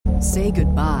Say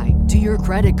goodbye to your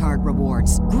credit card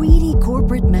rewards. Greedy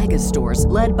corporate mega stores,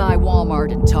 led by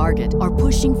Walmart and Target, are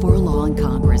pushing for a law in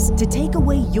Congress to take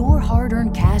away your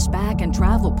hard-earned cash back and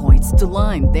travel points to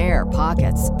line their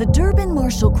pockets. The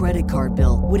Durbin-Marshall credit card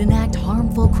bill would enact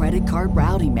harmful credit card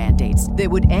routing mandates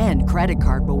that would end credit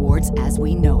card rewards as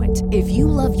we know it. If you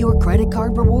love your credit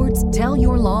card rewards, tell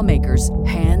your lawmakers,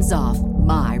 hands off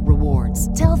my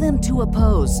rewards. Tell them to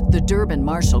oppose the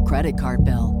Durbin-Marshall credit card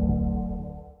bill.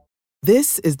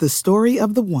 This is the story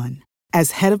of the one.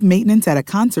 As head of maintenance at a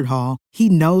concert hall, he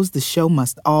knows the show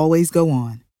must always go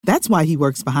on. That's why he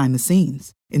works behind the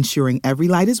scenes, ensuring every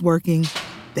light is working,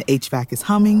 the HVAC is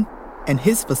humming, and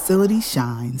his facility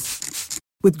shines.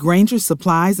 With Grainger's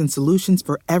supplies and solutions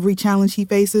for every challenge he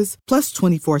faces, plus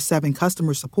 24/7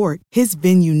 customer support, his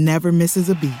venue never misses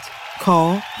a beat.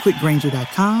 Call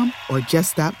quickgrainger.com or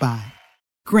just stop by.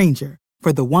 Grainger,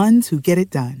 for the ones who get it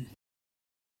done.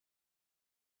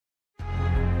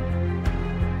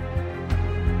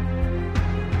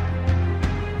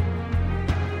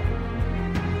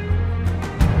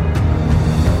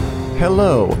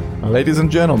 Hello, ladies and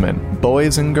gentlemen,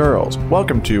 boys and girls.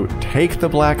 Welcome to Take the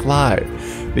Black Live,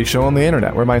 the show on the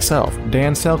internet where myself,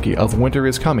 Dan Selke of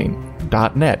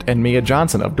winteriscoming.net, and Mia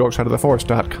Johnson of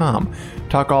dorksideoftheforce.com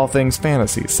talk all things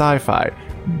fantasy, sci-fi,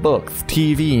 books,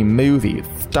 TV, movies,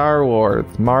 Star Wars,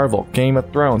 Marvel, Game of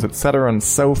Thrones, etc. and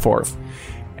so forth.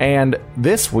 And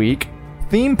this week,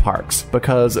 theme parks,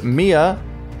 because Mia,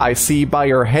 I see by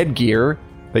your headgear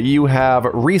that you have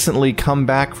recently come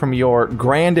back from your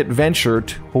grand adventure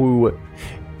to...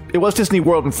 It was Disney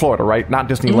World in Florida, right? Not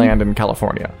Disneyland in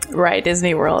California. Right,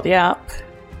 Disney World, yeah.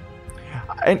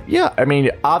 And yeah, I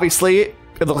mean, obviously, it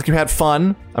looked like you had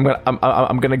fun. I'm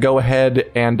gonna go ahead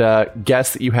and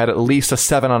guess that you had at least a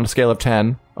 7 on a scale of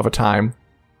 10 of a time.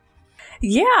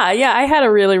 Yeah, I had a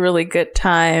really, really good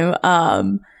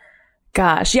time.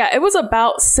 Gosh, yeah, it was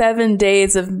about 7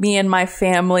 days of me and my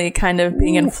family kind of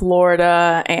being in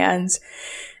Florida and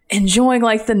enjoying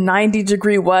like the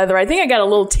 90-degree weather. I think I got a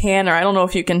little tanner. I don't know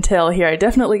if you can tell here. I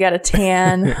definitely got a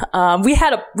tan. We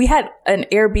had an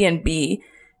Airbnb in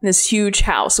this huge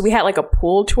house. So we had like a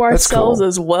pool to ourselves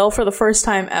as well for the first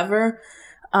time ever.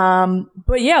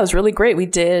 But yeah, it was really great. We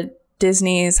did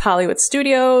Disney's Hollywood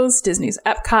Studios, Disney's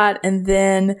Epcot, and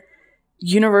then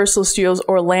Universal Studios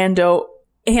Orlando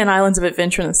and Islands of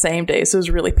Adventure in the same day, so it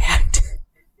was really packed.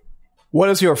 What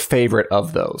is your favorite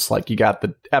of those? Like, you got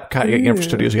the Epcot, you got Universal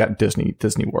Studios, you got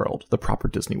Disney World, the proper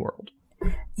Disney World.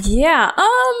 Yeah,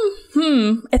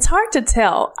 it's hard to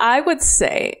tell. I would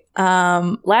say,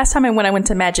 last time I went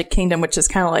to Magic Kingdom, which is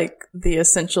kind of like the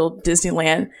essential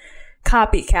Disneyland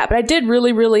copycat, but I did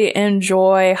really, really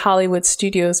enjoy Hollywood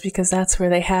Studios because that's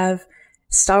where they have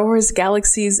Star Wars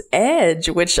Galaxy's Edge,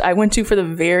 which I went to for the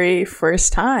very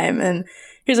first time. And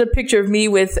here's a picture of me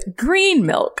with green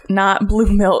milk, not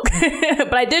blue milk.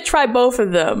 But I did try both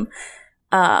of them.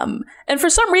 And for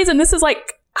some reason, this is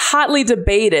like hotly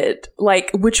debated.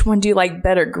 Like, which one do you like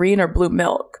better, green or blue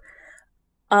milk?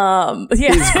 Yeah.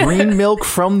 Is green milk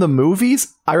from the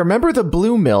movies? I remember the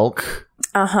blue milk.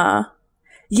 Uh-huh.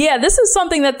 Yeah, this is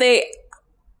something that they,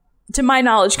 to my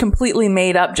knowledge, completely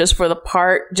made up just for the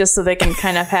park, just so they can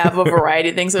kind of have a variety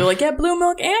of things. They're like, yeah, blue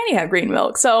milk and you have green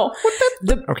milk. So,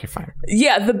 okay, fine.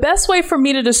 Yeah, the best way for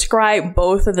me to describe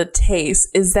both of the tastes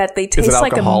is that they taste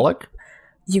like alcoholic?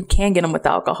 You can get them with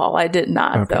alcohol. I did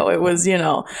not, though. It was,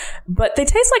 but they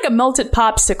taste like a melted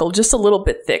popsicle, just a little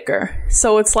bit thicker.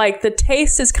 So it's like the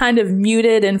taste is kind of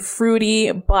muted and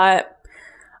fruity, but,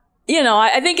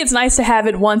 I think it's nice to have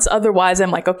it once. Otherwise,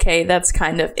 I'm like, okay, that's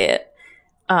kind of it.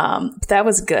 That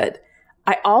was good.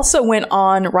 I also went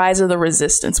on Rise of the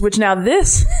Resistance, which now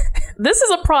this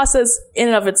is a process in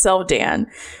and of itself, Dan.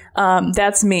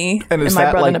 That's me and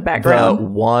my brother in the background. The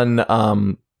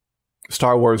one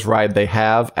Star Wars ride they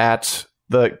have at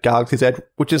the Galaxy's Edge,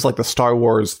 which is like the Star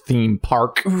Wars theme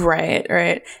park.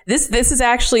 Right. This is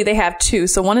actually, they have two.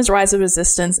 So one is Rise of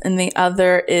Resistance and the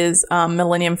other is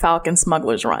Millennium Falcon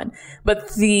Smuggler's Run.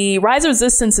 But the Rise of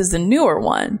Resistance is the newer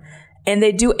one. And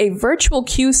they do a virtual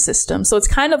queue system. So it's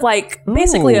kind of like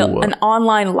basically an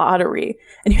online lottery.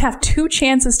 And you have 2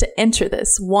 chances to enter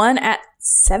this. One at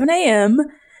 7 a.m.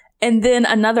 and then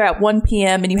another at 1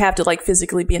 p.m. And you have to like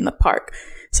physically be in the park.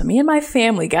 So me and my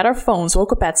family got our phones,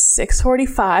 woke up at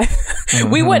 6:45. Mm-hmm.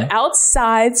 We went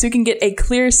outside so we can get a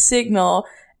clear signal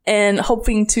and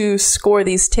hoping to score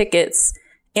these tickets.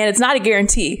 And it's not a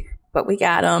guarantee, but we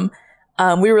got them.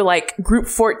 We were like group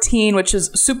 14, which is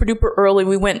super duper early.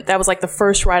 That was like the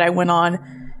first ride I went on,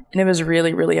 and it was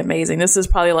really, really amazing. This is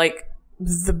probably like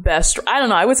the best. I don't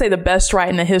know. I would say the best ride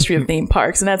in the history of theme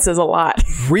parks, and that says a lot.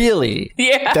 Really?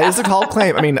 Yeah. That is a tall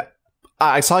claim. I mean,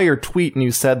 I saw your tweet and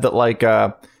you said that like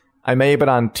I may have been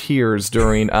on tears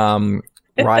during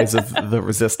Rise of the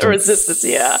Resistance. Resistance,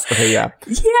 yeah. Okay, yeah.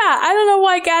 Yeah, I don't know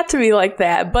why it got to me like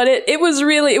that, but it was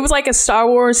like a Star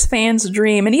Wars fan's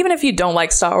dream. And even if you don't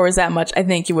like Star Wars that much, I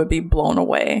think you would be blown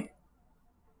away.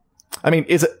 I mean,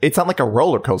 it's not like a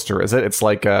roller coaster, is it? It's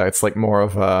like more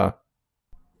of a,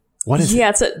 what is it?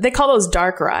 Yeah, they call those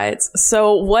dark rides.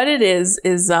 So what it is,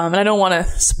 and I don't want to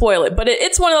spoil it, but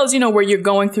it's one of those, where you're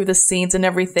going through the scenes and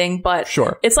everything, but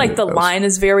sure, it's like the line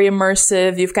is very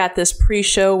immersive. You've got this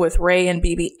pre-show with Rey and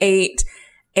BB-8,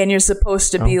 and you're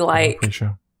supposed to be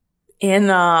in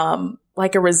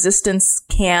like a resistance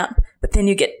camp, but then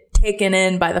you get taken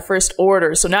in by the First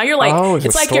Order. So now you're like,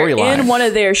 it's like you're in one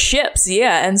of their ships.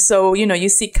 Yeah. And so, you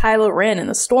see Kylo Ren and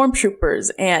the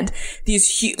stormtroopers and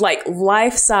these like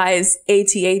life-size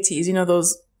AT-ATs,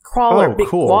 those crawler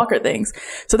big walker things.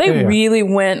 So they really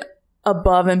went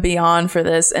above and beyond for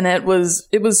this. And it was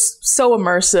so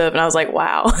immersive. And I was like,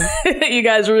 wow, you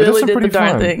guys really did the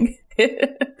darn thing.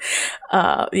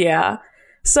 Yeah.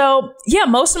 So, yeah,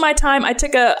 most of my time I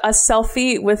took a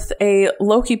selfie with a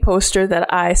Loki poster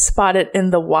that I spotted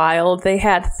in the wild. They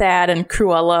had Thad and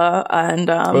Cruella. And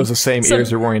those the same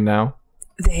ears you're wearing now?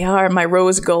 They are my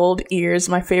rose gold ears,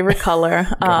 my favorite color.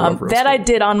 That I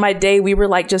did on my day. We were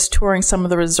like just touring some of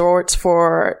the resorts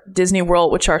for Disney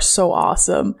World, which are so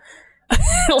awesome.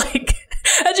 Like,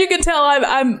 as you can tell,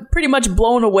 I'm pretty much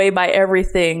blown away by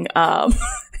everything.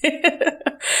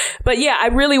 But yeah, I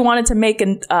really wanted to make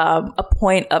a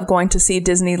point of going to see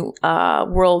Disney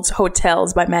World's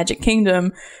hotels by Magic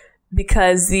Kingdom,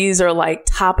 because these are like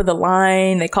top of the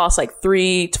line. They cost like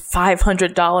 $300 to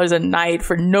 $500 a night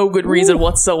for no good reason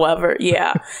whatsoever.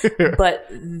 Yeah, but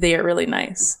they're really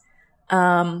nice.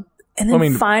 And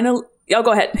then finally,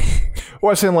 go ahead. Well,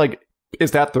 I was saying, like,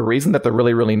 is that the reason that they're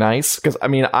really, really nice? Because I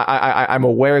mean, I'm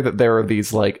aware that there are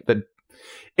these like that.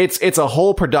 It's a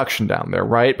whole production down there,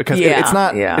 right? Because it's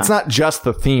not just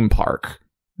the theme park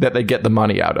that they get the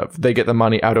money out of. They get the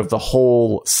money out of the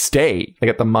whole stay. They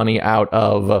get the money out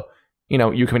of,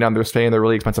 you coming down there, staying in their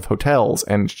really expensive hotels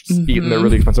and eating their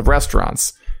really expensive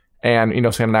restaurants, and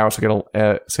spending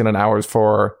hours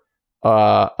for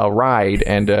a ride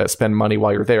and spend money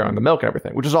while you're there on the milk and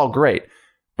everything, which is all great.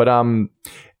 But are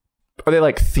they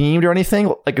like themed or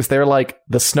anything? Like, is there like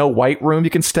the Snow White room you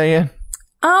can stay in?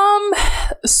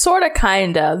 Sort of,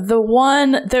 kinda.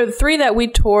 The three that we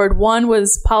toured, one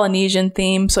was Polynesian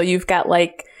themed, so you've got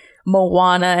like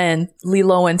Moana and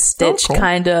Lilo and Stitch,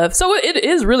 kind of. So it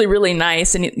is really, really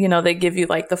nice, and they give you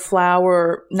like the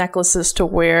flower necklaces to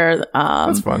wear.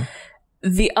 That's fun.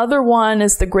 The other one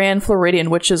is the Grand Floridian,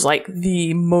 which is like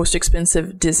the most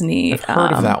expensive Disney. I've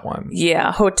heard of that one.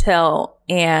 Yeah, hotel,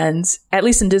 and at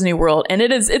least in Disney World. And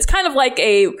it's kind of like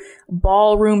a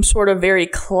ballroom, sort of very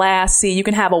classy. You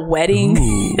can have a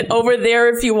wedding over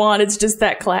there if you want. It's just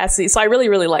that classy. So I really,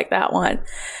 really like that one.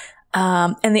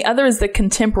 And the other is the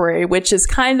Contemporary, which is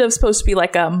kind of supposed to be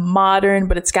like a modern,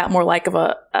 but it's got more like of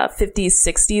a 50s,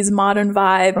 60s modern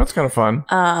vibe. That's kind of fun.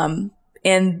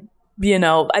 And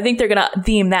I think they're going to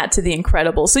theme that to The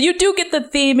Incredibles. So you do get the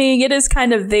theming. It is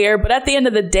kind of there. But at the end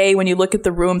of the day, when you look at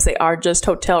the rooms, they are just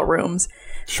hotel rooms.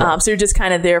 Sure. So you're just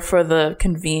kind of there for the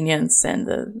convenience and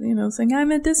the, saying,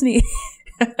 I'm at Disney.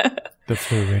 The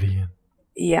Floridian.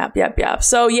 Yeah.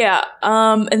 So, yeah.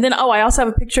 And then, I also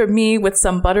have a picture of me with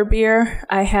some butterbeer.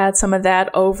 I had some of that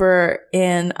over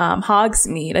in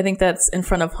Hogsmeade. I think that's in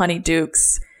front of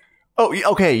Honeyduke's. Oh,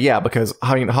 okay, yeah, because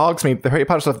Hogsmeade, the Harry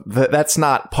Potter stuff, that's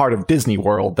not part of Disney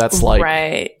World. That's like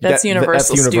right. That's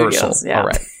Universal Studios. Yeah. All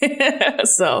right.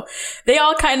 So they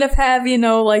all kind of have,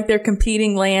 like their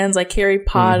competing lands, like Harry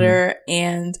Potter,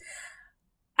 and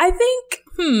I think,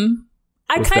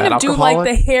 I kind of do like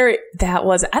the Harry. That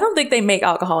was. I don't think they make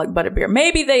alcoholic butterbeer.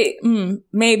 Maybe they.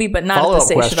 Maybe, but not at the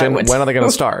station question, I went to. When are they going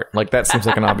to start? Like, that seems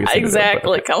like an obvious thing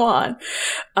exactly. To do, Come on.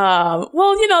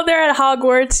 Well, they're at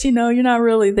Hogwarts. You're not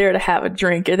really there to have a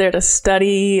drink. You're there to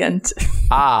study and.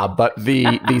 But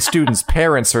the students'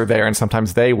 parents are there, and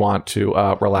sometimes they want to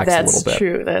relax a little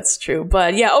bit. That's true.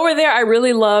 But yeah, over there, I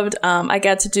really loved. I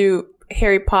got to do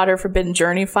Harry Potter Forbidden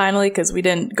Journey finally, because we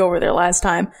didn't go over there last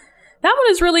time. That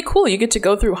one is really cool. You get to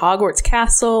go through Hogwarts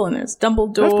Castle, and there's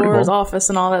Dumbledore's office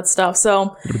and all that stuff.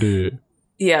 So,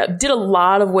 yeah, did a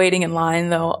lot of waiting in line,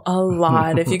 though. A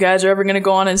lot. If you guys are ever going to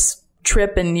go on a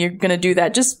trip and you're going to do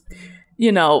that, just,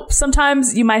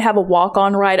 sometimes you might have a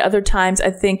walk-on ride. Other times,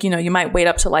 I think, you might wait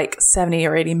up to like 70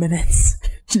 or 80 minutes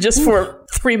just for a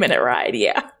 3-minute ride.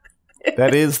 Yeah.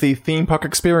 That is the theme park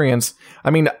experience.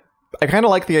 I mean, I kind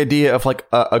of like the idea of like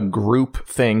a group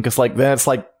thing, because like then it's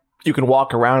like you can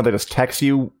walk around and they just text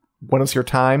you when it's your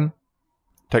time.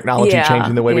 Technology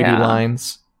changing the way we do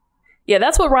lines. Yeah,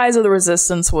 that's what Rise of the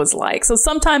Resistance was like. So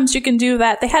sometimes you can do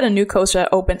that. They had a new coaster that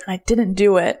opened. I didn't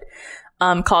do it.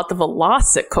 Called the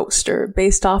Velocicoaster,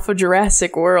 based off of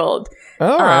Jurassic World.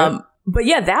 All right. But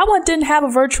yeah, that one didn't have a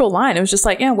virtual line. It was just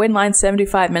like, wait in line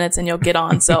 75 minutes and you'll get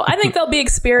on. So I think they'll be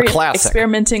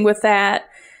experimenting with that.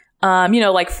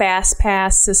 Like fast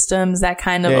pass systems, that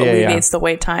kind of alleviates the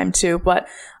wait time too. But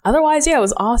otherwise, it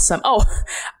was awesome. Oh,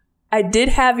 I did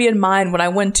have you in mind when I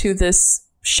went to this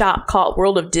shop called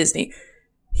World of Disney.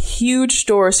 Huge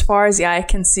store as far as the eye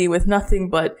can see, with nothing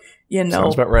but,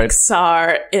 sounds about right.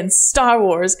 Pixar and Star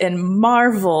Wars and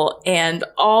Marvel and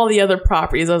all the other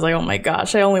properties. I was like, oh my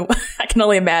gosh, I can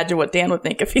only imagine what Dan would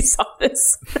think if he saw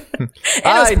this.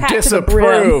 I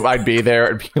disapprove. I'd be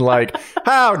there and be like,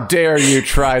 how dare you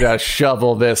try to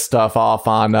shovel this stuff off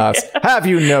on us? Have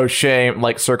you no shame?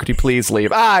 Like, sir, could you please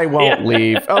leave? I won't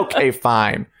leave. Okay,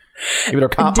 fine. You better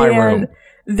comp my room.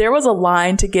 There was a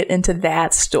line to get into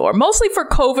that store, mostly for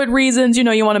COVID reasons. You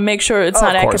want to make sure it's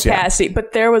not at capacity,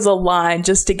 but there was a line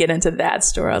just to get into that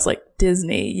store. I was like,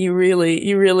 Disney, you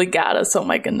really got us. Oh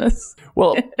my goodness.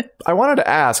 Well, I wanted to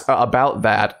ask about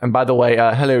that. And by the way,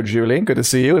 hello, Julie. Good to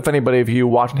see you. If anybody of you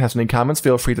watching has any comments,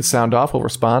 feel free to sound off. We'll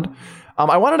respond.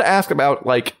 I wanted to ask about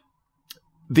like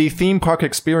the theme park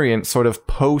experience sort of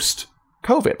post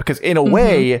COVID, because in a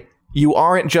way, you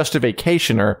aren't just a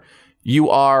vacationer.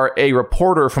 You are a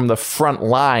reporter from the front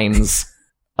lines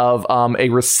of a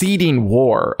receding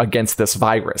war against this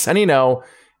virus. And,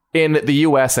 in the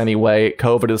U.S. anyway,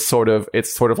 COVID is sort of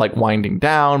like winding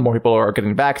down. More people are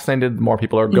getting vaccinated. More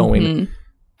people are going,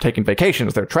 taking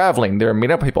vacations. They're traveling. They're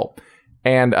meeting up with people.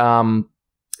 And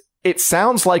it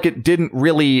sounds like it didn't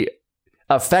really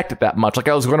affect it that much. Like,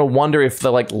 I was going to wonder if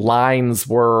the lines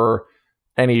were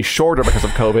any shorter because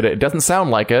of COVID. It doesn't sound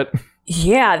like it.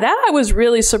 Yeah, that I was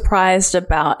really surprised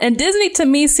about. And Disney, to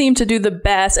me, seemed to do the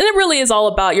best. And it really is all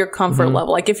about your comfort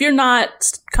level. Like, if you're not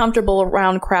comfortable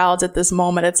around crowds at this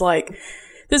moment, it's like,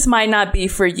 this might not be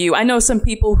for you. I know some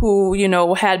people who,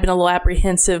 had been a little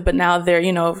apprehensive, but now they're,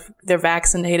 they're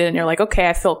vaccinated and you're like, okay,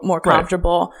 I feel more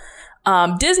comfortable.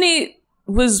 Right. Disney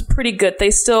was pretty good. They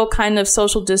still kind of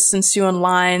social distance you in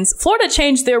lines. Florida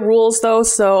changed their rules, though,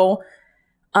 so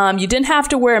you didn't have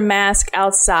to wear a mask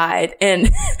outside,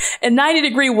 and in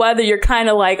 90-degree weather, you're kind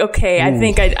of like, okay, I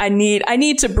think I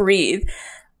need to breathe.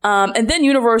 And then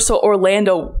Universal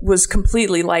Orlando was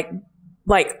completely like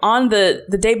on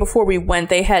the day before we went,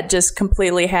 they had just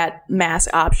completely had mask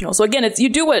optional. So again, you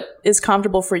do what is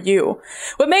comfortable for you.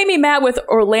 What made me mad with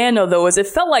Orlando though is it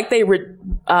felt like they what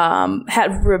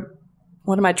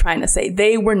am I trying to say?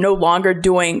 They were no longer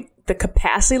doing the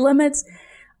capacity limits.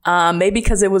 Maybe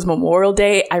because it was Memorial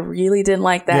Day. I really didn't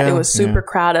like that. It was super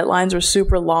crowded. Lines were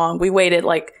super long. We waited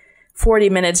like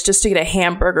 40 minutes just to get a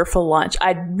hamburger for lunch.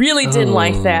 I really didn't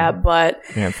like that, but,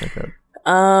 it's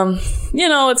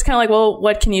kind of like, well,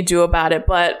 what can you do about it?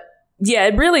 But yeah,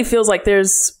 it really feels like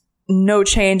there's no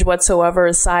change whatsoever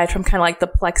aside from kind of like the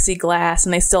plexiglass,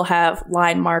 and they still have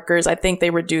line markers. I think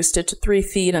they reduced it to 3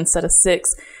 feet instead of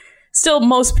 6. Still,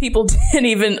 most people didn't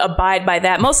even abide by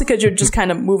that, mostly because you're just kind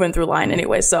of moving through line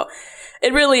anyway. So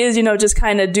it really is, just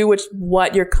kind of do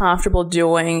what you're comfortable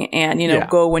doing and,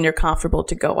 go when you're comfortable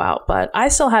to go out. But I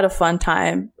still had a fun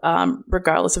time,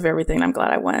 regardless of everything. I'm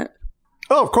glad I went.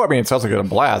 Oh, of course. I mean, it sounds like a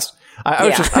blast.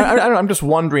 I'm just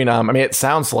wondering, it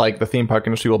sounds like the theme park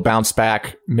industry will bounce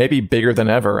back maybe bigger than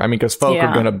ever. I mean, because folk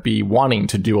are going to be wanting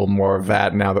to do more of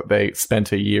that now that they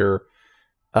spent a year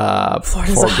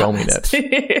foregoing it.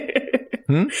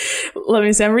 Let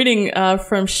me see. I'm reading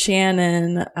from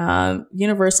Shannon.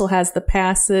 Universal has the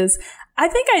passes. I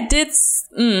think I did.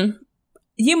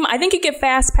 I think you get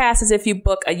fast passes if you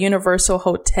book a Universal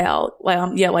hotel.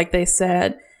 Like they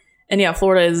said. And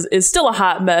Florida is still a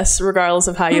hot mess, regardless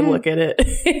of how you look at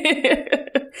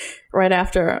it. Right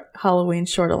after Halloween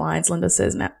shorter lines, Linda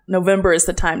says November is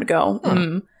the time to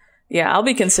go. Yeah, I'll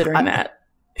be considering that.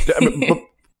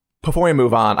 Before we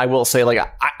move on, I will say,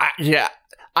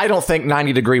 I don't think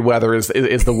 90-degree weather is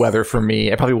the weather for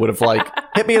me. I probably would have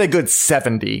hit me at a good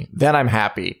 70. Then I'm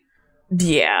happy.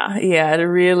 Yeah. It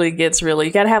really gets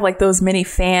you got to have those mini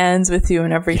fans with you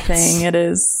and everything. Yes. It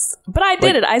is. But I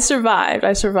did it. I survived.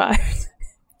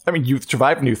 I mean, you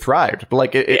survived and you thrived.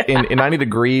 But in 90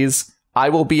 degrees, I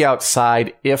will be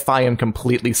outside if I am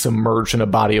completely submerged in a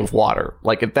body of water.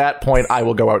 At that point, I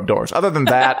will go outdoors. Other than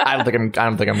that, I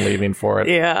don't think I'm leaving for it.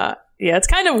 Yeah. Yeah, it's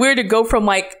kind of weird to go from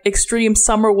like extreme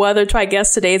summer weather to, I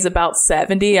guess today is about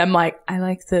 70. I'm like, I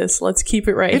like this. Let's keep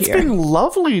it right here. It's been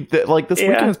lovely. Like this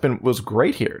weekend was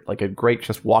great here. Like a great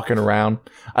just walking around.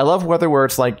 I love weather where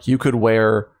it's like you could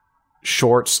wear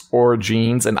shorts or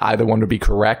jeans and either one would be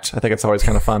correct. I think it's always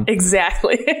kind of fun.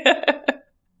 Exactly.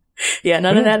 Yeah,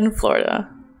 none of that in Florida.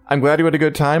 I'm glad you had a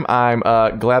good time. I'm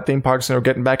glad theme parks are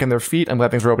getting back in their feet. I'm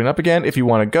glad things are opening up again. If you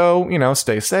want to go,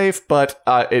 stay safe. But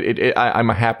I'm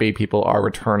happy people are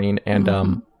returning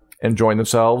and enjoying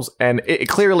themselves. And it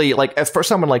clearly, like, as for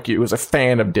someone like you who's a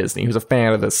fan of Disney, who's a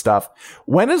fan of this stuff,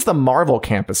 when is the Marvel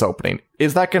campus opening?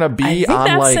 Is that going to be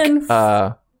on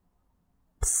like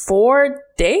 4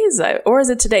 days, or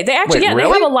is it today? They actually, really? They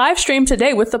have a live stream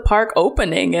today with the park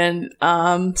opening, and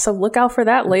so look out for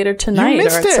that later tonight or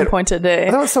at some point today.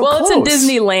 That was so close. It's in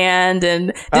Disneyland,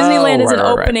 and Disneyland isn't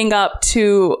opening up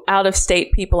to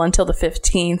out-of-state people until the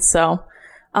 15th, so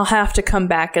I'll have to come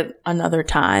back at another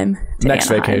time. Next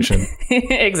vacation.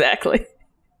 Exactly.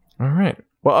 All right.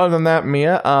 Well, other than that,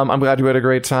 Mia, I'm glad you had a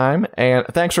great time, and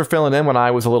thanks for filling in when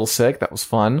I was a little sick. That was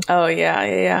fun. Oh,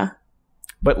 yeah.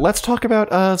 But let's talk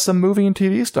about some movie and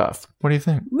TV stuff. What do you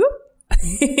think?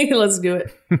 Let's do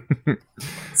it.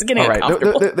 It's getting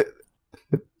uncomfortable.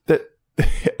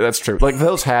 That's true. Like,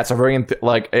 those hats are very,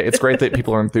 it's great that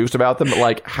people are enthused about them, but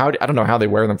like, I don't know how they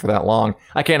wear them for that long.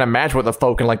 I can't imagine what the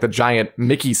folk in like the giant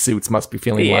Mickey suits must be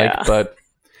feeling like, but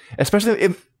especially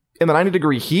in the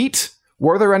 90-degree heat,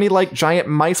 were there any like giant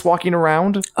mice walking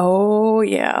around? Oh,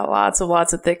 yeah. Lots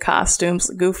of thick costumes.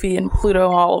 Goofy and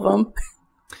Pluto, all of them.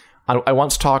 I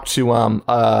once talked to,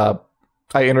 I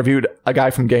interviewed a guy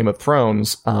from Game of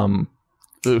Thrones,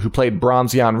 who played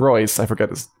Bronzion Royce. I forget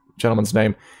this gentleman's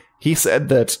name. He said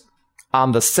that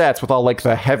on the sets with all like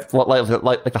the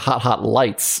like the hot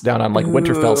lights down on like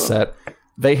Winterfell set,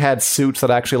 they had suits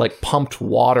that actually like pumped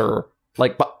water,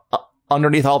 like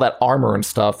underneath all that armor and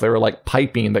stuff. They were like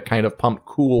piping that kind of pumped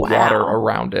cool water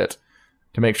around it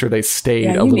to make sure they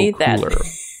stayed a little cooler.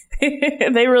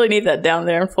 They really need that down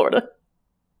there in Florida.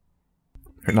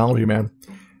 Technology, man.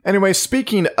 Anyway,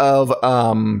 speaking of,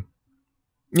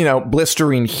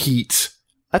 blistering heat,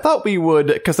 I thought we would,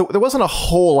 because there wasn't a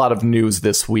whole lot of news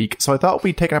this week, so I thought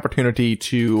we'd take an opportunity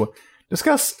to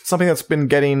discuss something that's been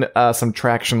getting some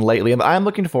traction lately, and that I'm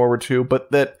looking forward to,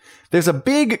 but that there's a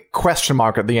big question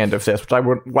mark at the end of this, which I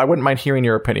wouldn't mind hearing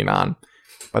your opinion on.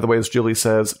 By the way, as Julie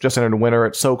says, just entered winter,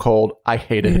 it's so cold, I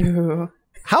hate it. Ew.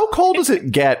 How cold does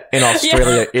it get in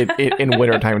Australia in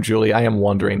wintertime, Julie? I am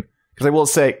wondering. Because I will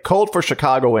say, cold for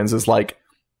Chicagoans is like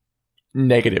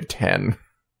 -10.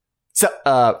 So,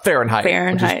 Fahrenheit,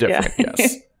 which is different,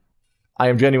 yes. I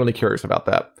am genuinely curious about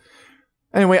that.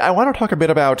 Anyway, I want to talk a bit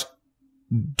about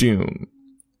Dune,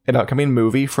 an upcoming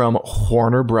movie from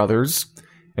Warner Brothers,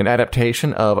 an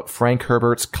adaptation of Frank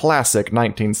Herbert's classic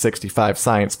 1965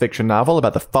 science fiction novel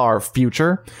about the far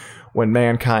future, when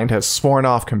mankind has sworn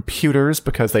off computers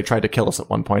because they tried to kill us at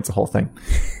one point. It's the whole thing.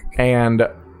 And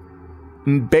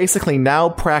basically now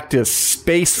practice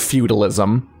space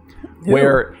feudalism,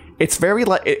 where it's very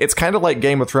like, it's kind of like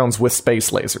Game of Thrones with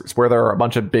space lasers, where there are a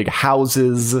bunch of big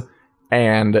houses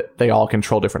and they all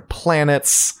control different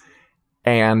planets,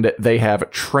 and they have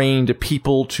trained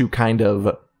people to kind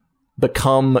of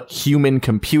become human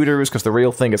computers because the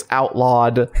real thing is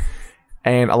outlawed.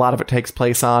 And a lot of it takes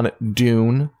place on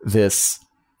Dune, this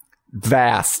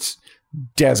vast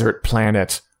desert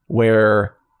planet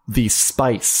where the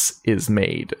spice is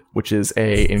made, which is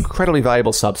a incredibly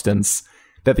valuable substance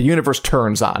that the universe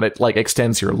turns on. It like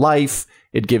extends your life.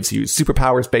 It gives you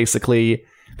superpowers, basically.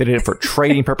 They did it for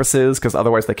trading purposes, because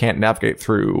otherwise they can't navigate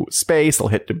through space. They'll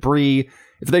hit debris.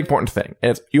 It's a big important thing.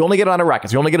 And you only get it on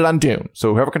Arrakis. You only get it on Dune.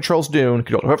 So whoever controls Dune,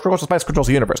 whoever controls the spice controls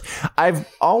the universe. I've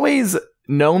always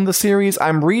known the series.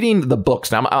 I'm reading the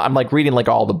books now. I'm like reading like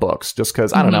all the books just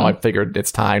because, I don't know, I figured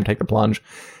it's time, take the plunge.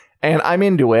 And I'm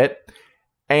into it.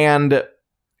 And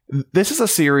this is a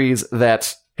series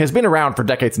that has been around for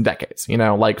decades and decades,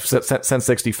 like since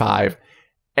 65.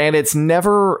 And it's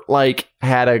never like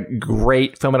had a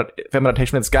great film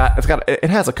adaptation. It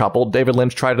has a couple. David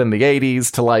Lynch tried it in the 80s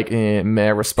to like meh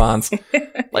response.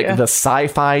 Like the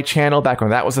Sci-Fi Channel back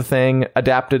when that was a thing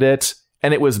adapted it,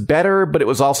 and it was better, but it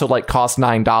was also like cost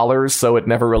 $9, so it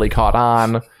never really caught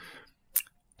on.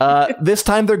 This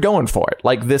time they're going for it.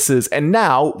 Like this is, and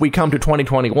now we come to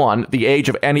 2021, the age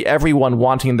of everyone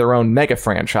wanting their own mega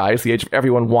franchise, the age of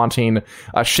everyone wanting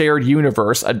a shared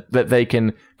universe that they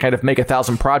can kind of make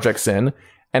 1,000 projects in.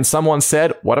 And someone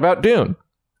said, "What about Dune?"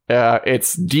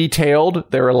 It's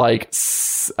detailed. There are like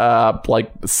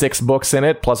 6 books in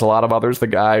it, plus a lot of others. The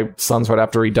guy, sons right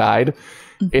after he died.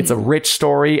 Mm-hmm. It's a rich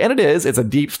story, and it is. It's a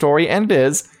deep story, and it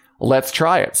is. let's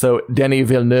try it. So Denis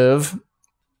Villeneuve,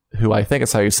 who I think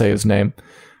is how you say his name,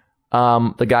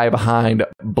 the guy behind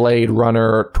Blade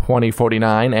Runner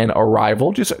 2049 and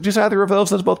Arrival. Just either of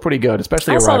those both pretty good,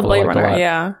 especially Arrival. I saw the Blade Runner,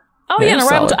 yeah. Oh, yeah, and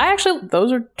Arrival.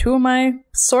 Those are two of my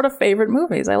sort of favorite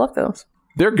movies. I love those.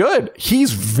 They're good.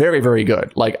 He's very, very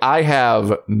good. Like, I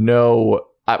have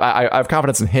I have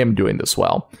confidence in him doing this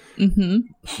well.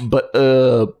 Mm-hmm. But,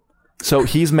 so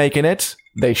he's making it.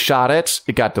 They shot it.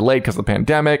 It got delayed because of the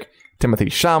pandemic. Timothée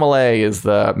Chalamet is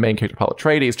the main character, Paul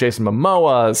Atreides. Jason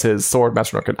Momoa is his sword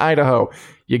master in Idaho.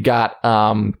 You got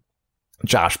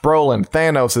Josh Brolin.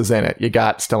 Thanos is in it. You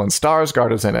got Stellan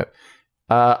Skarsgård is in it.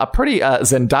 A pretty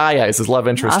Zendaya is his love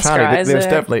interest. Oscar Isaac, there's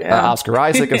definitely Oscar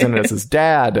Isaac is in it as his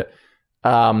dad.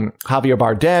 Javier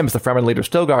Bardem is the Fremen leader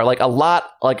Stilgar.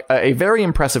 Like a very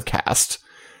impressive cast.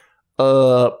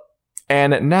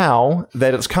 And now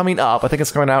that it's coming up, I think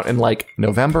it's going out in like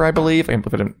November, I believe. I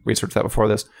didn't research that before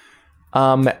this.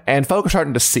 And folks are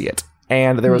starting to see it.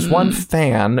 And there was one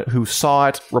fan who saw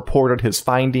it, reported his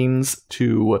findings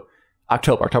to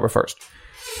October 1st,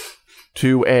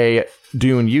 to a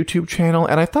Dune YouTube channel.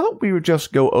 And I thought we would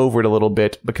just go over it a little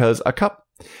bit because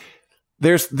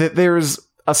there's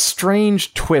a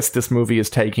strange twist this movie is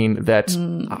taking that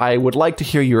I would like to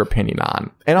hear your opinion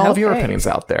on, and all of your opinions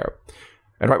out there.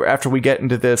 And right after we get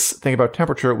into this thing about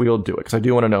temperature, we'll do it, because I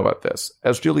do want to know about this.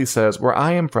 As Julie says, where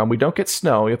I am from, we don't get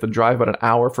snow. You have to drive about an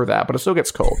hour for that, but it still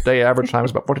gets cold. Day average time is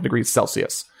about 14 degrees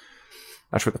Celsius.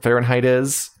 Not sure what the Fahrenheit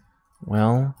is.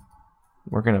 Well,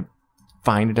 we're going to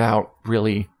find it out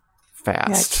really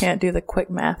fast. Yeah, I can't do the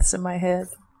quick maths in my head.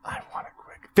 I want it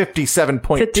quick.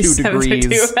 57.2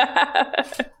 degrees.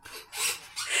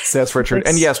 Says Richard.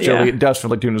 And yes, Joey, it does feel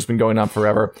like Dune has been going on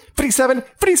forever. 57.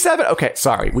 Okay,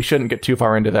 sorry, we shouldn't get too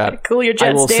far into that. Cool your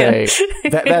jets, I will Dan. say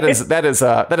that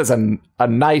is a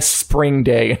nice spring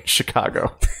day in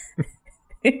Chicago.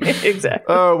 Exactly.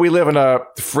 Oh, we live in a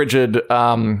frigid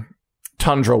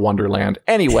tundra wonderland.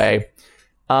 Anyway,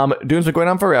 Dune's been going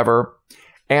on forever.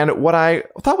 And what I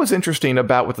thought was interesting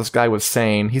about what this guy was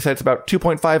saying, he said it's about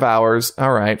 2.5 hours.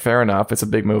 All right, fair enough. It's a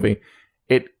big movie.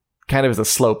 It kind of is a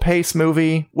slow pace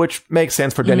movie, which makes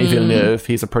sense for Denis Villeneuve.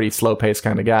 He's a pretty slow pace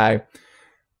kind of guy.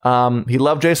 He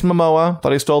loved Jason Momoa,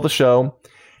 thought he stole the show.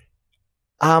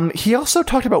 He also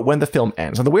talked about when the film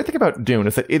ends. And the weird thing about Dune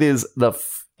is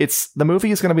that the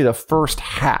movie is going to be the first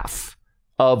half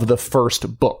of the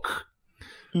first book,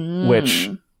 which,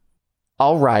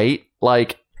 all right,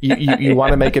 like you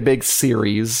want to make a big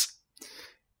series.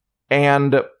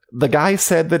 And the guy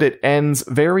said that it ends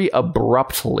very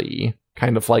abruptly,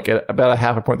 kind of like about a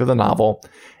half a point through the novel.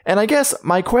 And I guess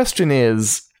my question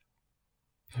is,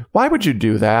 why would you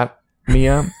do that,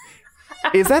 Mia?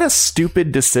 Is that a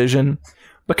stupid decision?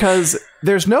 Because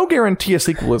there's no guarantee a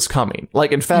sequel is coming.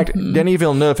 Like, in fact, Denis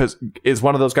Villeneuve is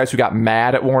one of those guys who got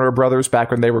mad at Warner Brothers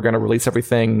back when they were going to release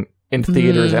everything in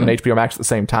theaters and on HBO Max at the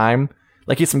same time.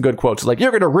 Like, he has some good quotes. Like,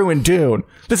 you're going to ruin Dune.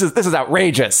 This is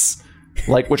outrageous.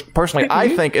 Like, which personally,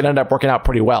 I think it ended up working out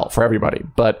pretty well for everybody.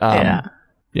 But,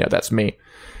 yeah, that's me.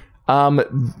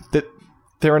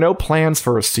 There are no plans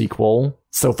for a sequel,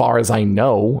 so far as I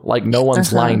know. Like, no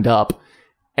one's lined up.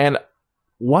 And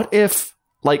what if,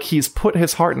 like, he's put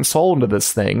his heart and soul into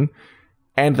this thing,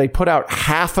 and they put out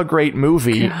half a great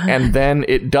movie, and then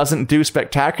it doesn't do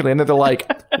spectacularly, and then they're like,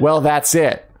 well, that's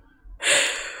it.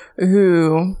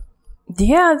 Ooh.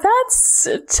 Yeah,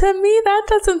 to me, that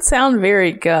doesn't sound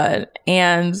very good.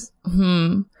 And,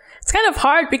 it's kind of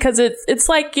hard because it's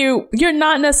like you're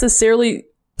not necessarily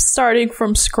starting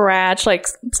from scratch. Like,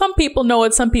 some people know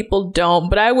it, some people don't,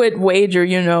 but I would wager,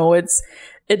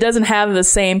 it doesn't have the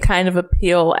same kind of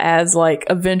appeal as like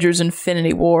Avengers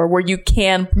Infinity War, where you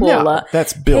can pull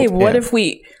that's built hey, what if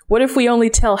we only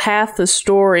tell half the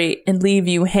story and leave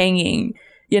you hanging?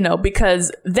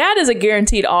 Because that is a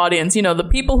guaranteed audience. The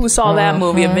people who saw that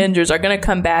movie, Avengers, are going to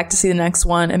come back to see the next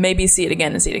one and maybe see it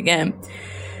again and see it again.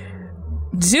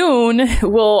 Dune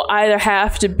will either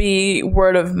have to be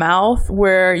word of mouth,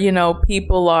 where,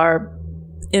 people are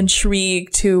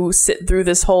intrigued to sit through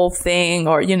this whole thing,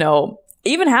 or,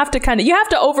 even have to you have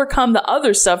to overcome the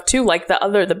other stuff too, like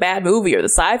the bad movie or the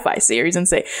sci-fi series, and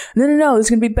say, no, it's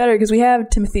going to be better because we have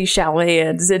Timothée Chalamet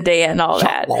and Zendaya and all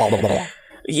that.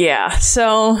 Yeah,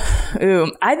 so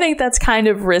I think that's kind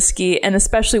of risky, and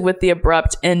especially with the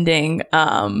abrupt ending.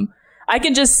 I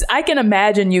can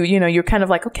imagine you're kind of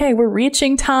like, okay, we're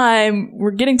reaching time,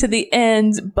 we're getting to the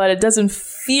end, but it doesn't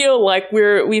feel like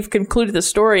we've concluded the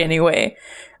story anyway.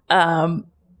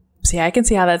 So yeah, I can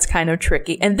see how that's kind of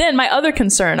tricky. And then my other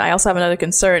concern, I also have another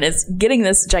concern, is getting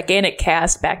this gigantic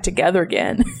cast back together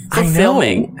again for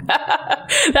filming.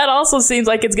 That also seems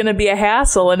like it's going to be a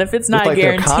hassle. And if it's not guaranteed,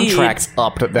 their contract's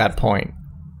up at that point.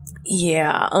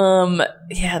 Yeah.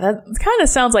 That kind of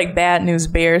sounds like Bad News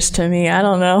Bears to me. I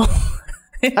don't know.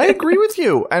 I agree with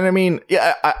you. And I mean,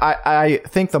 yeah, I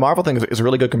think the Marvel thing is a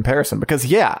really good comparison because,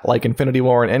 yeah, like Infinity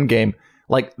War and Endgame,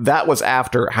 like that was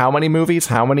after how many movies,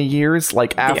 how many years?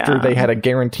 Like after they had a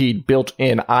guaranteed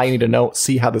built-in, I need to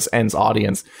see how this ends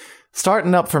audience.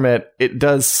 Starting up from it, it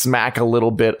does smack a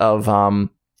little bit of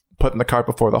putting the cart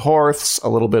before the horse, a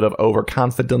little bit of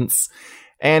overconfidence.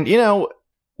 And, you know,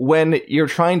 when you're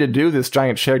trying to do this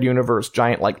giant shared universe,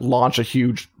 like launch a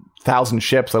huge 1,000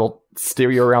 ships that'll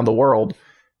steer you around the world,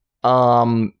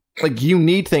 like you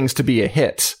need things to be a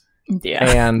hit. Yeah.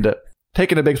 And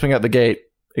taking a big swing out the gate,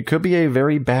 it could be a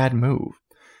very bad move.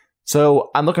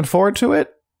 So I'm looking forward to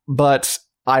it, but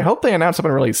I hope they announce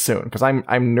something really soon because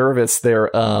I'm nervous they're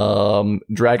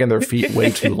dragging their feet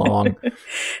way too long.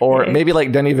 Or maybe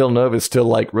like Denis Villeneuve is still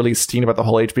like really steamed about the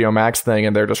whole HBO Max thing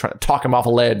and they're just trying to talk him off a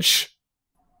ledge.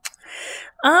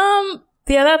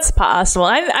 Yeah, that's possible.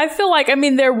 I feel like, I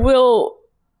mean,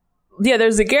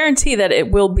 there's a guarantee that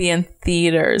it will be in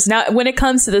theaters. Now, when it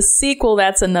comes to the sequel,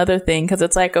 that's another thing because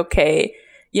it's like, okay,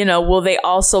 you know, will they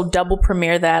also double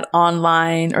premiere that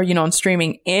online or, you know, on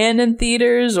streaming and in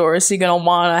theaters? Or is he going to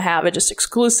want to have it just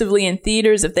exclusively in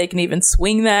theaters if they can even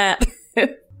swing that?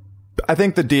 I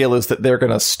think the deal is that they're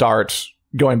going to start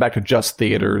going back to just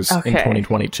theaters in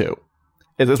 2022.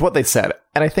 Is what they said.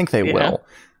 And I think they will.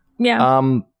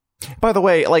 Yeah. By the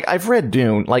way, like I've read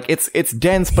Dune, like it's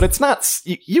dense, but it's not,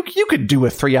 you could do a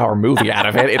 3-hour movie out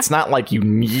of it. It's not like you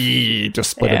need to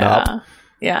split it up.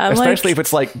 Yeah, especially if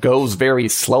it's like goes very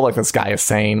slow, like this guy is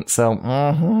saying. So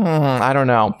I don't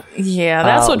know. Yeah,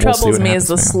 that's what troubles me is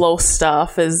the slow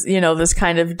stuff. Is, you know, this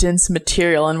kind of dense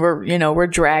material, and we're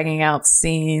dragging out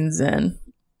scenes, and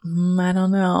I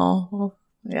don't know. Well,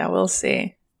 yeah, we'll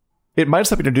see. It might have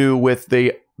something to do with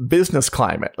the business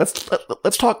climate.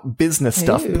 Let's talk business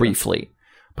stuff briefly,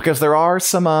 because there are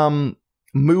some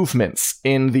movements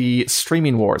in the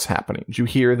streaming wars happening. Did you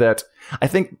hear that? I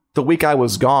think the week I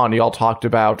was gone, y'all talked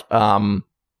about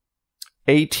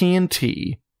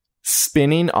AT&T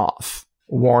spinning off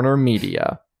Warner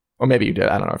Media, or maybe you did.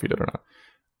 I don't know if you did or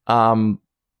not.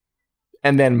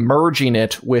 And then merging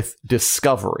it with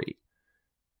Discovery.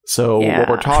 So what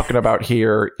we're talking about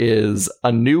here is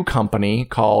a new company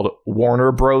called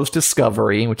Warner Bros.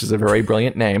 Discovery, which is a very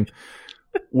brilliant name,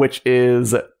 which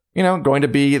is, you know, going to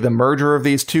be the merger of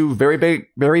these two very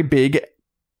big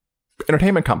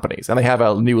entertainment companies. And they have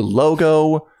a new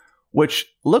logo, which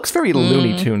looks very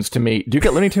Looney Tunes to me. Do you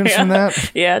get Looney Tunes from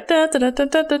that? Yeah.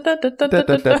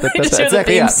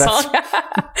 Exactly. Yeah,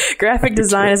 graphic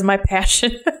design is my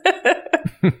passion.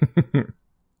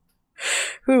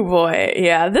 Oh boy.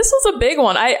 Yeah, this was a big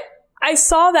one. I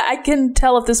saw that. I can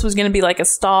tell if this was going to be like a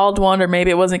stalled one or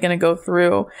maybe it wasn't going to go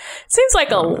through. It seems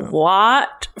like a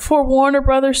lot for Warner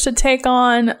Brothers to take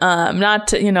on. Not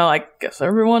to, you know, I guess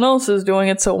everyone else is doing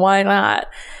it, so why not?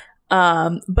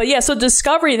 But yeah, so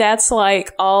Discovery, that's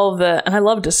like all the, and I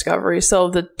love Discovery. So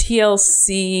the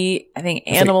TLC, I think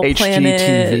Animal Planet,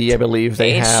 HGTV, I believe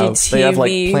they have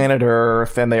like Planet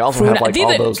Earth, and they also have like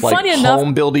all those like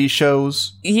home buildy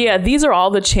shows. Yeah, these are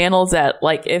all the channels that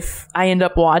like if I end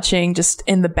up watching just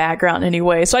in the background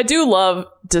anyway. So I do love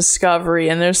Discovery,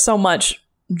 and there's so much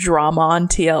drama on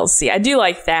TLC. I do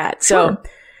like that. Sure. So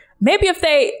maybe if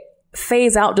they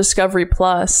phase out Discovery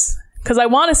Plus, because I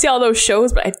want to see all those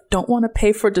shows, but I don't want to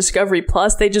pay for Discovery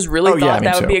Plus. They just really thought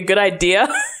that would be a good idea.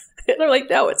 They're like,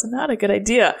 no, it's not a good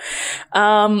idea.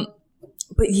 But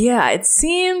yeah, it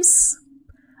seems,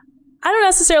 I don't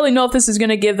necessarily know if this is going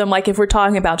to give them, like if we're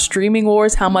talking about streaming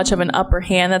wars, how much of an upper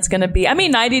hand that's going to be. I mean,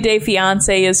 90 Day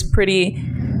Fiancé is pretty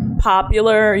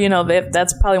popular. You know,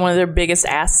 that's probably one of their biggest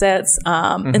assets.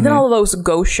 And then all of those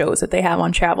ghost shows that they have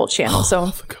on Travel Channel. So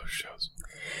the ghost shows.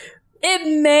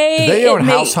 It may. Do they own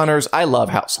House Hunters? I love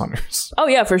House Hunters. Oh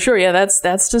yeah, for sure. Yeah,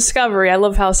 that's Discovery. I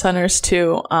love House Hunters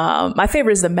too. My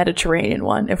favorite is the Mediterranean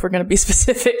one, if we're going to be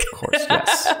specific. Of course,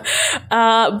 yes.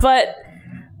 But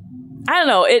I don't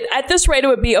know. At this rate, it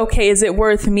would be okay. Is it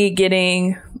worth me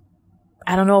getting?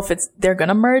 I don't know if they're going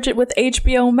to merge it with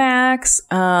HBO Max,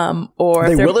 or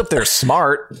they will if they're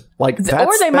smart. Like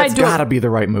that's got to be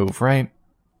the right move, right?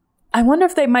 I wonder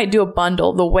if they might do a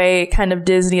bundle the way kind of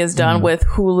Disney has done with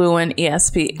Hulu and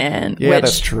ESPN. Yeah,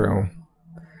 that's true.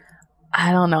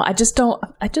 I don't know. I just don't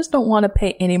want to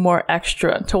pay any more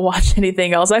extra to watch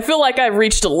anything else. I feel like I've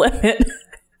reached a limit.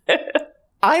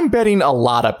 I'm betting a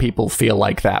lot of people feel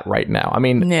like that right now. I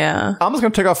mean, Yeah. I'm just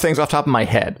going to take off things off the top of my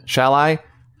head. Shall I?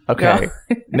 Okay.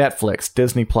 Netflix,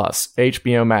 Disney Plus,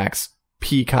 HBO Max,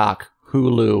 Peacock,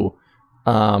 Hulu,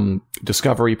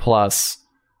 Discovery Plus,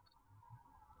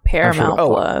 Paramount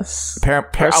Plus.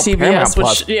 CBS, Paramount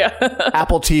Plus.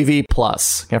 Apple TV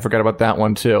Plus. Can't forget about that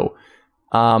one too.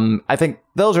 I think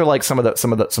those are like some of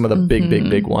the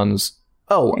big ones.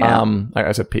 Oh, Yeah.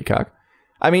 I said Peacock.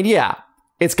 I mean, yeah,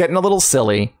 it's getting a little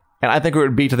silly, and I think it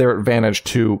would be to their advantage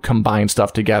to combine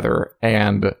stuff together.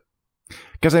 And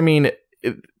because I mean,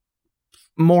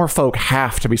 more folk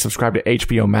have to be subscribed to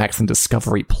HBO Max and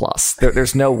Discovery Plus.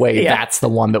 There's no way that's the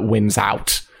one that wins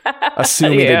out,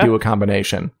 assuming they do a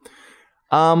combination.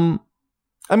 I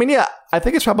mean, yeah, I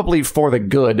think it's probably for the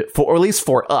good, or at least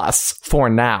for us, for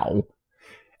now.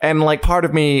 And, like, part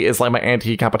of me is, like, my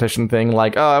anti-competition thing,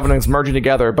 like, oh, everything's merging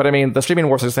together. But, I mean, the streaming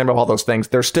wars are the same about all those things.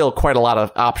 There's still quite a lot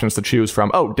of options to choose from.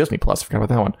 Oh, Disney Plus, I forgot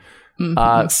about that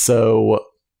one. So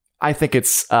I think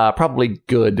it's probably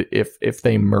good if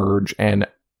they merge and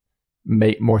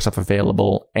make more stuff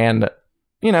available and,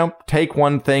 you know, take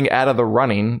one thing out of the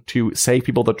running to save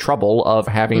people the trouble of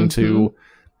having to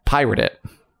pirate it.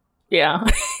 Yeah.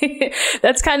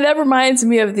 That reminds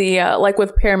me of the, like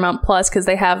with Paramount Plus, because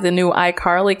they have the new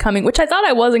iCarly coming, which I thought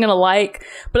I wasn't going to like,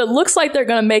 but it looks like they're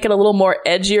going to make it a little more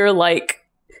edgier, like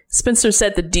Spencer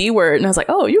said the D word, and I was like,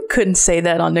 oh, you couldn't say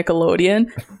that on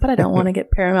Nickelodeon, but I don't want to get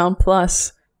Paramount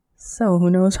Plus, so who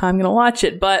knows how I'm going to watch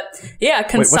it. But yeah,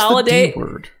 consolidate. Wait,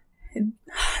 what's the D word?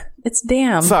 It's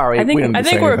damn. Sorry, I think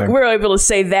we're we're able to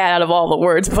say that out of all the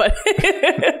words, but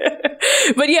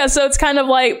but yeah, so it's kind of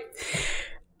like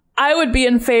I would be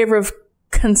in favor of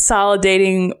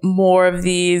consolidating more of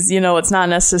these. You know, it's not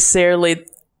necessarily,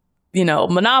 you know,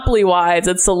 monopoly wise,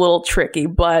 it's a little tricky,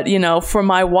 but, you know, for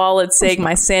my wallet's sake,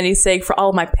 my sanity's sake, for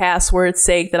all my passwords'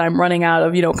 sake that I'm running out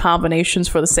of, you know, combinations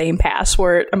for the same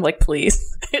password, I'm like,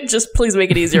 please, just please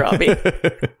make it easier on me.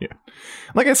 Yeah.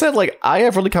 Like I said, like, I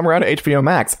have really come around to HBO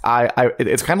Max.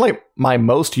 It's kind of like my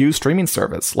most used streaming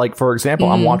service. Like, for example,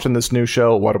 I'm watching this new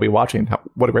show. What are we watching?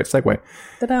 What a great segue.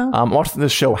 I'm watching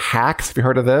this show, Hacks. Have you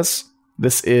heard of this?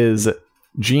 This is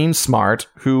Gene Smart,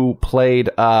 who played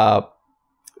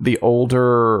the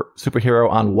older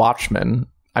superhero on Watchmen.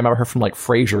 I remember her from, like,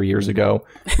 Frasier years ago.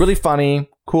 Really funny,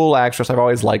 cool actress. I've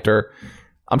always liked her.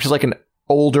 She's like an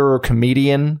older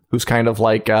comedian who's kind of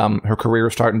like her career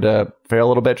is starting to fail a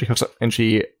little bit. She hooks up and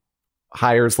she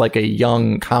hires like a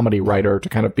young comedy writer to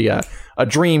kind of be a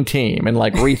dream team and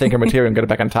like rethink her material and get it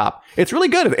back on top. It's really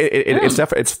good.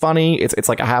 It's funny. It's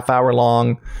like a half hour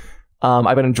long.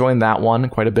 I've been enjoying that one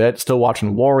quite a bit. Still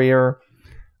watching Warrior.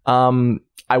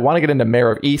 I want to get into Mayor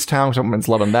of Easttown because everyone's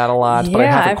loving that a lot, but I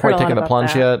haven't quite taken the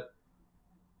plunge yet.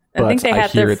 I think they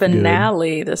had their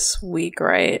finale this week,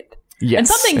 right? Yes, and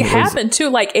something happened too,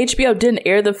 like HBO didn't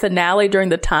air the finale during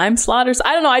the time slotters.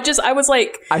 I don't know. I was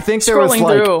like, I think there was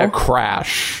like a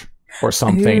crash or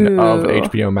something of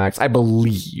HBO Max. I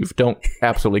believe. Don't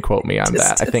absolutely quote me on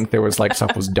that. I think there was like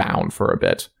stuff was down for a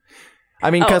bit. I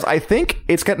mean, because I think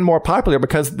it's getting more popular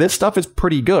because this stuff is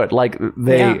pretty good. Like it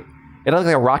had like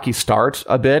a rocky start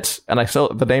a bit, and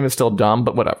the name is still dumb,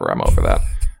 but whatever. I'm over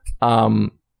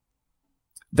that.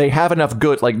 They have enough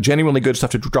good, like genuinely good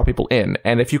stuff to draw people in.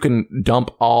 And if you can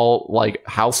dump all like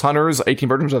House Hunters, 18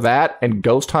 versions of that, and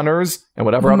Ghost Hunters, and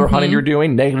whatever other hunting you're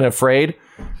doing, Naked and Afraid,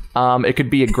 it could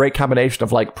be a great combination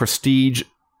of like prestige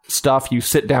stuff you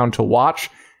sit down to watch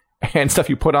and stuff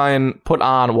you put on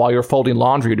while you're folding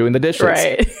laundry or doing the dishes.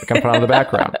 Right. You can put on in the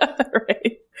background.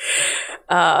 Right.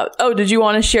 Did you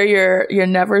want to share your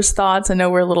Nevers thoughts? I know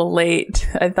we're a little late.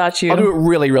 I thought you... I'll do it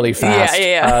really, really fast.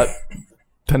 Yeah.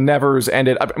 The Nevers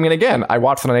ended. I mean, again, I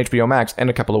watched it on HBO Max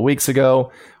a couple of weeks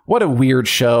ago. What a weird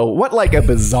show. What like a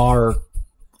bizarre,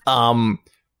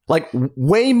 like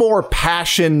way more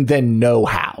passion than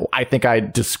know-how. I think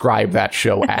I'd describe that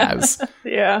show as.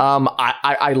 Yeah.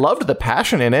 I loved the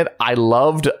passion in it. I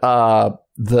loved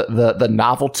the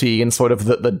novelty and sort of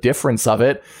the difference of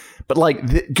it. But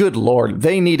like, good Lord,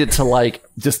 they needed to like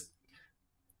just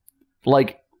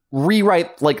like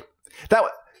rewrite like that.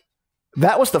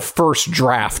 That was the first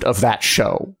draft of that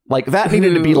show. Like, that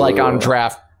needed to be, like, on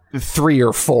draft 3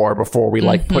 or 4 before we,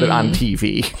 like, put it on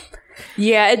TV.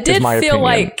 Yeah, it did feel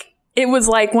like it was,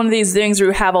 like, one of these things where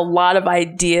you have a lot of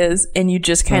ideas and you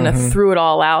just kind of threw it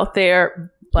all out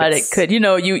there. But it could, you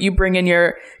know, you bring in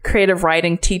your creative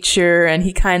writing teacher and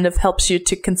he kind of helps you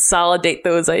to consolidate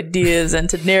those ideas and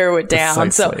to narrow it down.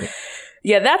 Precisely. So,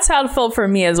 yeah, that's how it felt for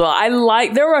me as well.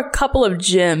 There were a couple of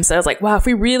gems. I was like, wow, if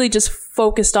we really just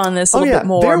focused on this a little bit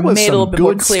more, there was made it a little bit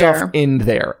more clear. Stuff in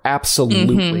there,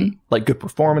 absolutely. Like good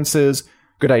performances,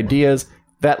 good ideas.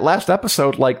 that last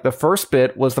episode, like the first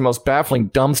bit was the most baffling,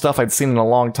 dumb stuff I'd seen in a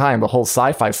long time, the whole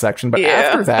sci-fi section. But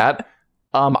after that,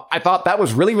 I thought that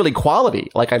was really, really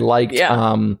quality. Like I liked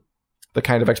the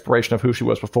kind of exploration of who she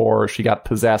was before she got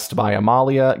possessed by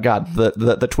Amalia. God,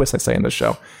 the twist I say in this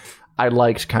show. I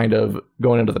liked kind of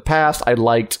going into the past.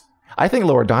 I think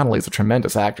Laura Donnelly is a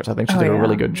tremendous actress. I think she did a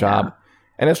really good job. Yeah.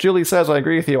 And as Julie says, I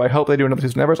agree with you. I hope they do another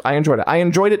season of Everest. I enjoyed it. I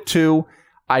enjoyed it too.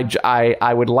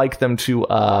 I would like them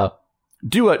to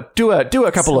do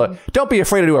a couple of. Don't be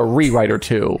afraid to do a rewrite or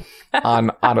two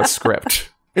on a script.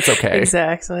 It's okay.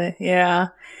 Exactly. Yeah.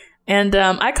 And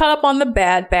I caught up on The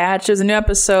Bad Batch. There's a new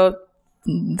episode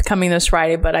coming this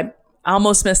Friday, but I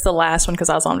almost missed the last one because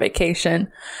I was on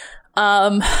vacation.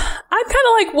 I'm kind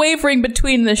of like wavering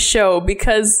between the show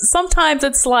because sometimes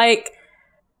it's like,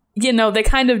 you know, they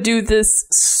kind of do this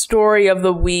story of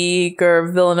the week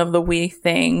or villain of the week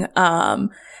thing. And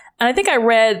I think I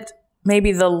read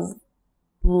maybe the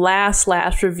last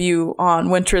review on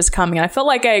Winter is Coming. I felt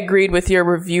like I agreed with your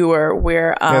reviewer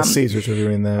where Caesar's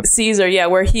reviewing that. Caesar,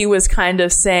 where he was kind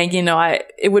of saying, you know,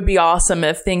 it would be awesome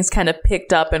if things kind of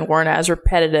picked up and weren't as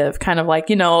repetitive. Kind of like,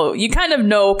 you know, you kind of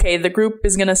know, okay, the group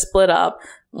is going to split up.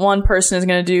 One person is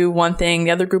going to do one thing,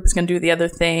 the other group is going to do the other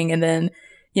thing, and then,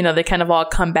 you know, they kind of all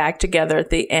come back together at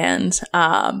the end.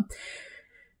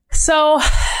 So,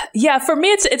 yeah, for me,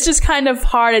 it's just kind of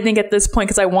hard, I think, at this point,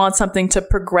 because I want something to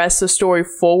progress the story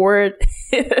forward.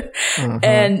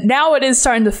 And now it is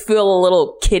starting to feel a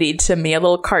little kiddie to me, a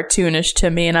little cartoonish to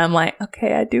me. And I'm like,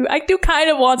 okay, I do kind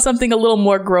of want something a little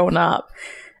more grown up.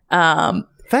 Well,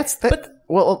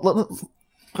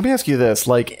 let me ask you this.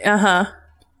 Like,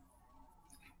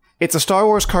 it's a Star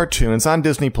Wars cartoon. It's on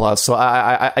Disney Plus. So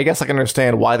I guess I can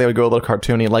understand why they would go a little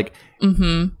cartoony. Like,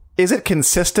 is it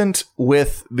consistent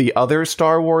with the other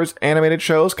Star Wars animated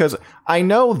shows? Because I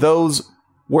know those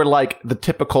were like the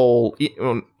typical,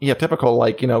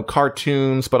 like, you know,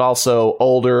 cartoons, but also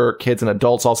older kids and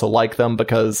adults also like them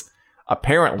because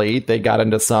apparently they got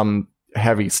into some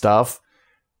heavy stuff.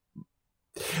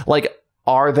 Like,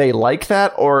 are they like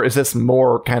that, or is this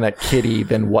more kind of kiddie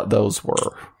than what those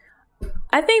were?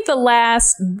 I think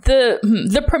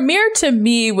the premiere to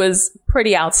me was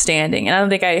pretty outstanding, and I don't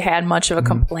think I had much of a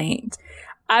complaint.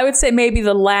 I would say maybe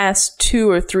the last 2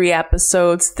 or 3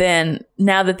 episodes, then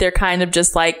now that they're kind of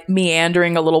just like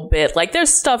meandering a little bit, like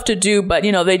there's stuff to do, but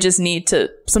you know, they just need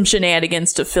some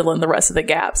shenanigans to fill in the rest of the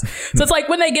gaps. So it's like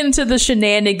when they get into the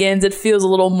shenanigans, it feels a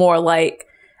little more like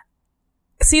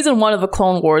season 1 of the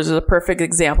Clone Wars is a perfect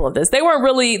example of this. They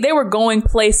were going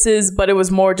places, but it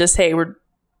was more just, hey, we're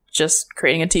just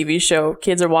creating a TV show.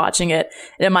 Kids are watching it.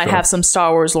 And it might have some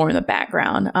Star Wars lore in the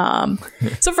background.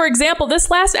 So for example, this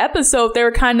last episode,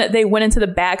 they went into the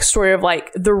backstory of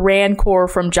like the Rancor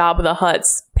from Jabba the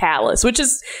Hutt's palace, which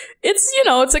is,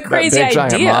 it's a crazy that big,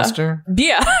 idea. Giant monster?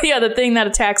 Yeah, the thing that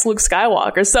attacks Luke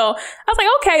Skywalker. So I was like,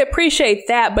 okay, I appreciate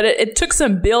that, but it took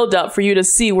some build up for you to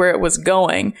see where it was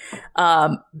going.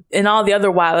 And all the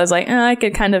other while, I was like, I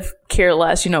could kind of care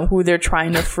less, who they're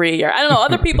trying to free. Or I don't know,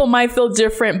 other people might feel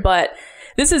different, but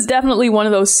this is definitely one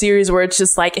of those series where it's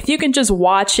just like, if you can just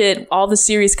watch it, all the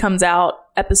series comes out,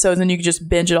 episodes, and you can just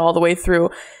binge it all the way through.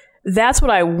 That's what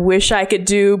I wish I could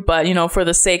do, but for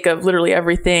the sake of literally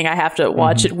everything, I have to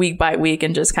watch it week by week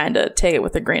and just kind of take it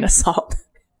with a grain of salt.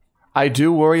 I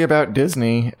do worry about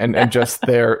Disney and just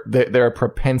their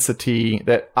propensity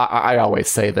that I always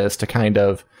say this to kind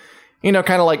of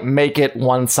like make it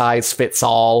one size fits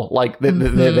all. Like they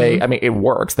I mean, it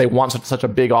works. They want such a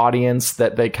big audience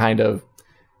that they kind of,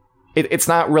 it's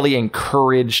not really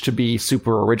encouraged to be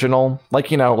super original. Like,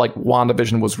 like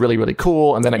WandaVision was really, really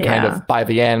cool. And then it kind of, by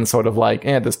the end, sort of like,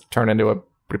 this turned into a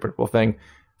pretty predictable thing.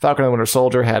 Falcon and the Winter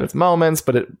Soldier had its moments,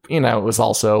 but it, it was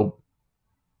also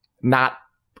not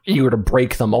eager to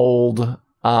break the mold.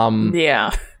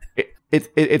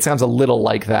 It sounds a little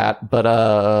like that,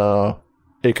 but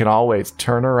it can always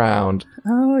turn around.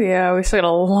 Oh, yeah. We still got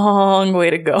a long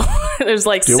way to go. There's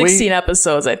like 16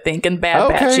 episodes, I think, in Bad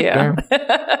Batch. Yeah.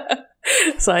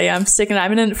 So, yeah,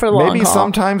 I'm in it for a long Maybe haul.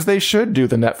 Sometimes they should do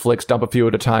the Netflix dump a few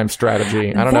at a time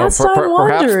strategy. I don't that's know.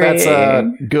 Perhaps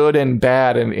that's good and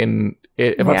bad,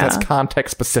 but that's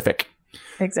context specific.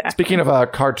 Exactly. Speaking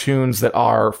of cartoons that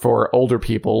are for older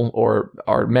people or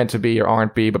are meant to be or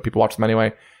aren't be, but people watch them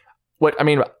anyway.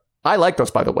 I like those,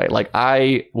 by the way. Like,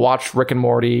 I watched Rick and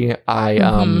Morty.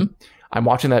 I'm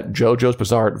watching that JoJo's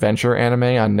Bizarre Adventure anime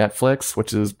on Netflix,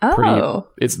 which is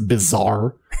it's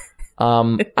bizarre.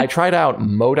 I tried out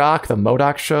MODOK, the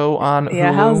MODOK show on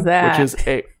Hulu. How's that? Which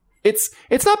is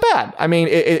it's not bad. I mean,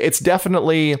 it's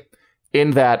definitely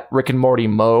in that Rick and Morty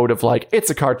mode of like, it's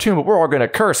a cartoon, but we're all going to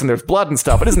curse and there's blood and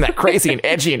stuff. But isn't that crazy and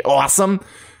edgy and awesome?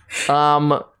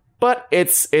 But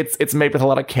it's made with a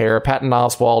lot of care. Patton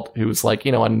Oswalt, who's like, a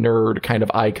nerd kind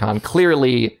of icon,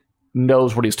 clearly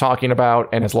knows what he's talking about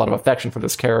and has a lot of affection for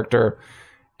this character.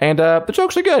 And the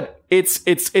jokes are good. It's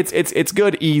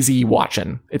good, easy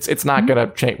watching. It's not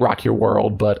gonna rock your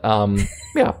world, but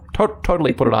yeah,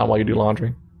 totally put it on while you do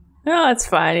laundry. No, that's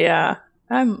fine. Yeah,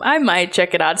 I might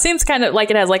check it out. It seems kind of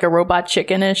like it has like a Robot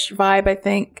Chicken-ish vibe, I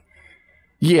think.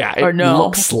 Yeah, it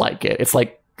looks like it. It's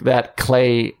like that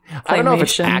clay. I don't know if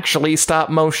it's actually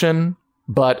stop motion,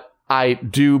 but I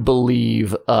do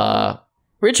believe.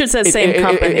 Richard says same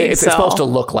company. It's supposed to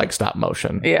look like stop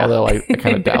motion. Yeah. Although I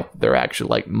kind of doubt they're actually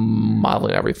like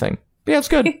modeling everything. But yeah, it's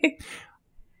good.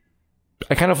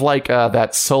 I kind of like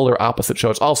that Solar Opposite show.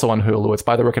 It's also on Hulu. It's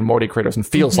by the Rick and Morty creators and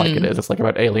feels like it is. It's like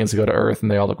about aliens who go to Earth and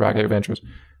they all look rocket adventures.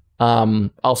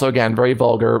 Also, again, very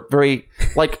vulgar, very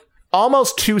like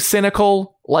almost too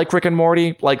cynical, like Rick and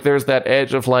Morty. Like there's that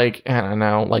edge of like, I don't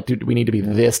know, like, do we need to be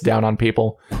this down on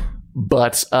people?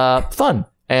 But fun.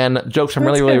 And jokes are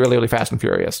really fast and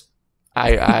furious.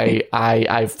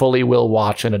 I fully will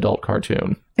watch an adult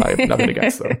cartoon. I have nothing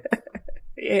against them.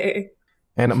 Yay.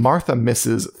 And Martha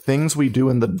misses Things We Do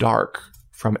in the Dark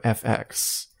from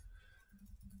FX,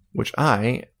 which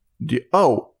do you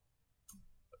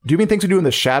mean Things We Do in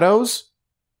the Shadows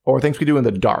or Things We Do in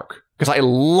the Dark? Because I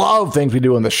love Things We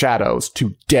Do in the Shadows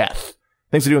to death.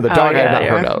 Things We Do in the Dark I have not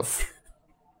heard of.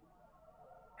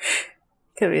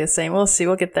 Could be the same. We'll see.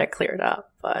 We'll get that cleared up.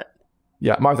 But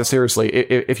yeah, Martha, seriously,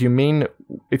 if you mean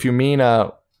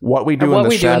What We Do in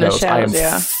the Shadows, I am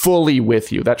fully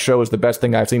with you. That show is the best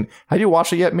thing I've seen. Have you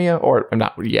watched it yet, Mia? Or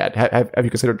not yet? Have you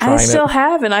considered trying it? I still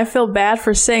haven't. I feel bad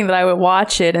for saying that I would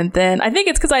watch it, and then I think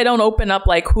it's because I don't open up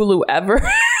like Hulu ever.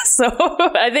 So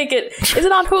I think is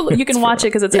it on Hulu? You can watch it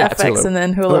because it's FX it's and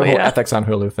then Hulu. The whole FX on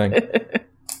Hulu thing.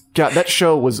 God, that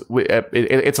show was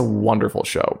it's a wonderful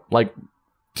show. Like,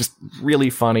 just really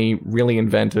funny, really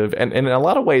inventive, and in a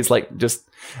lot of ways, like, just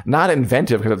not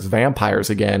inventive because it's vampires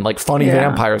again, like funny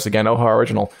vampires again. Oh, how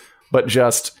original! But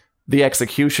just the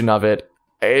execution of it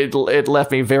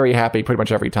left me very happy pretty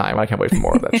much every time. I can't wait for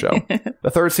more of that show.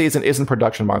 The third season is in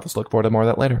production, Martha, so look forward to more of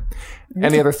that later.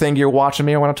 Any other thing you're watching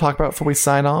me or want to talk about before we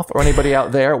sign off? Or anybody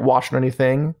out there watching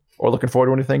anything or looking forward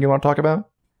to anything you want to talk about?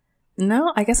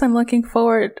 No, I guess I'm looking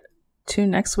forward to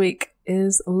next week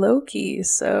is Loki,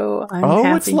 so I'm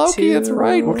happy it's Loki, that's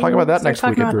right. We'll talk about that next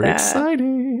week. It's very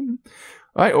exciting.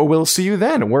 All right, well, we'll see you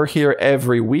then. We're here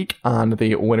every week on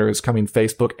the Winter is Coming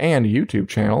Facebook and YouTube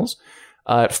channels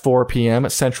at 4 p.m.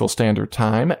 Central Standard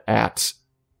Time at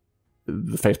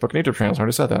the Facebook and YouTube channels. I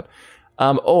already said that.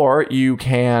 Or you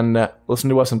can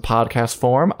listen to us in podcast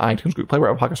form, iTunes, Google Play,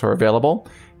 wherever podcasts are available.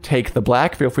 Take the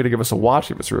Black. Feel free to give us a watch,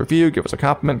 give us a review, give us a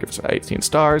compliment, give us 18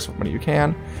 stars, when you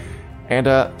can. And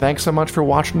thanks so much for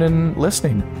watching and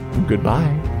listening.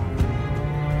 Goodbye.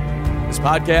 This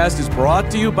podcast is brought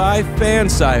to you by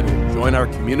Fansided. Join our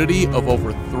community of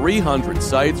over 300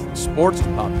 sites from sports to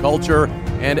pop culture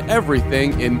and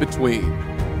everything in between.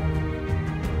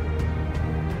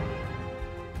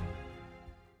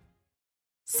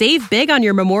 Save big on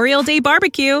your Memorial Day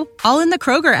barbecue, all in the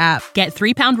Kroger app. Get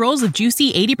 3-pound rolls of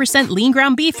juicy 80% lean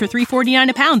ground beef for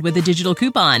 $3.49 a pound with a digital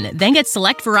coupon. Then get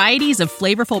select varieties of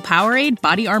flavorful Powerade,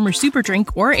 Body Armor Super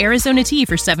Drink, or Arizona tea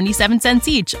for 77 cents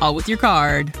each, all with your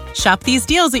card. Shop these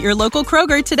deals at your local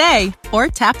Kroger today, or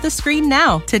tap the screen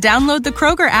now to download the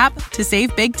Kroger app to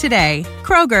save big today.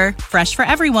 Kroger, fresh for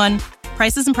everyone.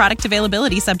 Prices and product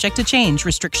availability subject to change.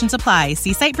 Restrictions apply.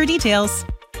 See site for details.